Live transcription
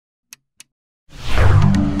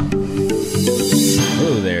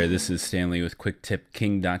this is Stanley with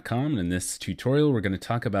QuickTipKing.com, and in this tutorial we're going to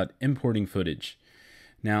talk about importing footage.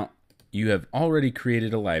 Now, you have already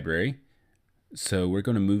created a library, so we're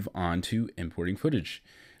going to move on to importing footage.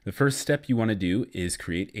 The first step you want to do is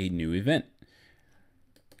create a new event.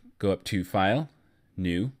 Go up to File,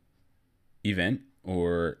 New, Event,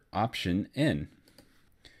 or Option N.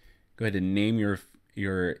 Go ahead and name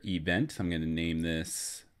your event. I'm going to name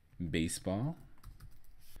this Baseball.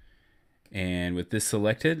 And with this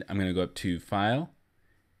selected, I'm going to go up to File,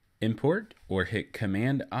 Import, or hit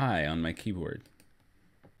Command-I on my keyboard.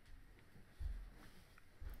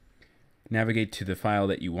 Navigate to the file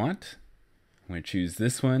that you want. I'm going to choose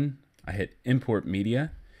this one. I hit Import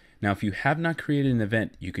Media. Now, if you have not created an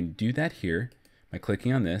event, you can do that here by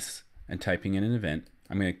clicking on this and typing in an event.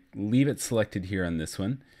 I'm going to leave it selected here on this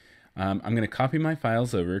one. I'm going to copy my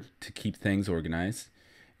files over to keep things organized.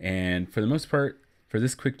 And for the most part, for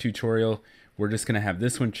this quick tutorial, we're just going to have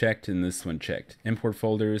this one checked and this one checked. Import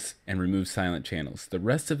folders and remove silent channels. The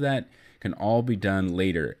rest of that can all be done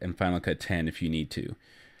later in Final Cut 10 if you need to.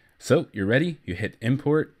 So you're ready, you hit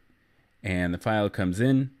import and the file comes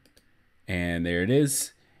in and there it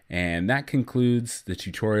is. And that concludes the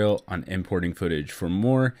tutorial on importing footage. For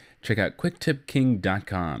more, check out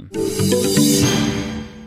QuickTipKing.com.